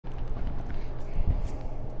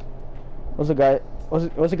What's up, guys?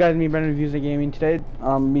 What's up, guys? Me, Brandon, Reviews of Gaming. Today,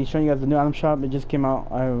 be showing you guys the new item shop. It just came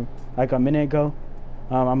out like a minute ago.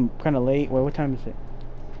 I'm kind of late. Wait, what time is it?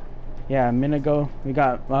 Yeah, a minute ago. We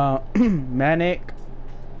got Manic.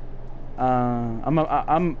 I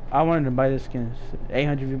wanted to buy this skin.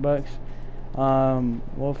 800 V-Bucks.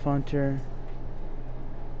 Wolf Hunter.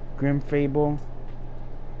 Grim Fable.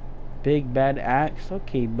 Big Bad Axe.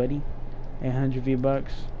 Okay, buddy. 800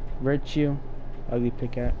 V-Bucks. Virtue. Ugly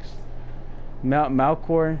pickaxe.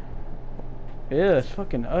 Malcor. Ew, it's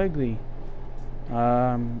fucking ugly.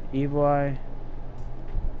 Evil Eye.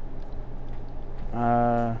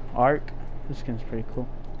 Arc. This skin's pretty cool.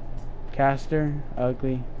 Caster.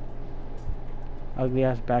 Ugly. Ugly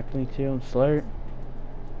ass backbling too. Slurp.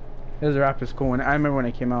 This rap is cool. I remember when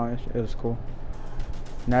it came out, it was cool.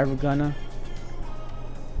 Never gonna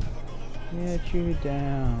get you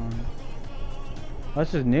down.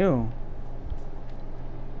 What's this new?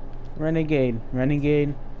 Renegade,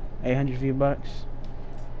 800 V-Bucks.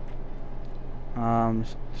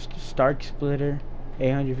 Stark Splitter,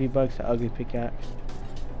 800 V-Bucks. Ugly pickaxe.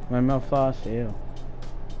 Windmill floss, ew.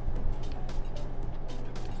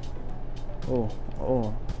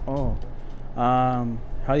 Oh.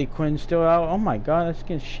 Harley Quinn still out. Oh my god, that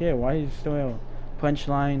skin's shit. Why is it still out?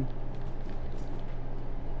 Punchline.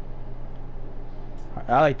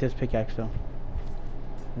 I like this pickaxe though.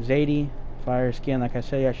 Zadie. Fire skin, like I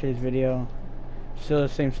said yesterday's video. Still the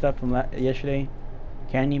same stuff from yesterday.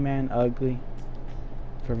 Candyman, ugly.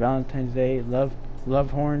 For Valentine's Day, love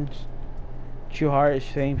horns. True Heart,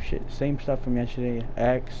 same shit, same stuff from yesterday.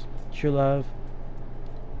 X, True Love.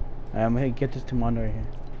 I'm gonna get this to Mondo right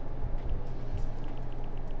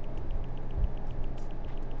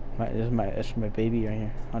here. This is my baby right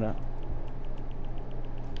here. Hold up.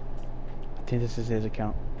 I think this is his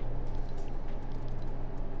account.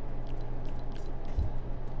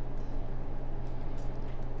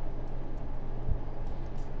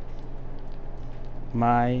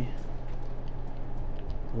 My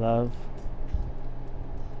love.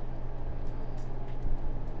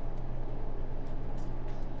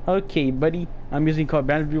 Okay, buddy. I'm using code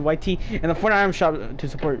BrandonYT and the Fortnite item shop to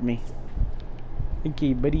support me.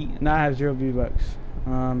 Okay, buddy. Now I have 0 V-Bucks.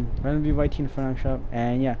 BrandonYT in the Fortnite item shop,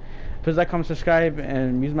 and yeah, please like, comment, subscribe,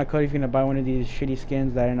 and use my code if you're gonna buy one of these shitty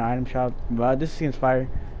skins that are in the item shop. But this skin's fire.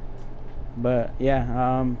 But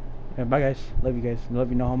yeah, bye guys. Love you guys. Love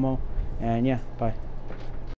you, no homo. And yeah, bye.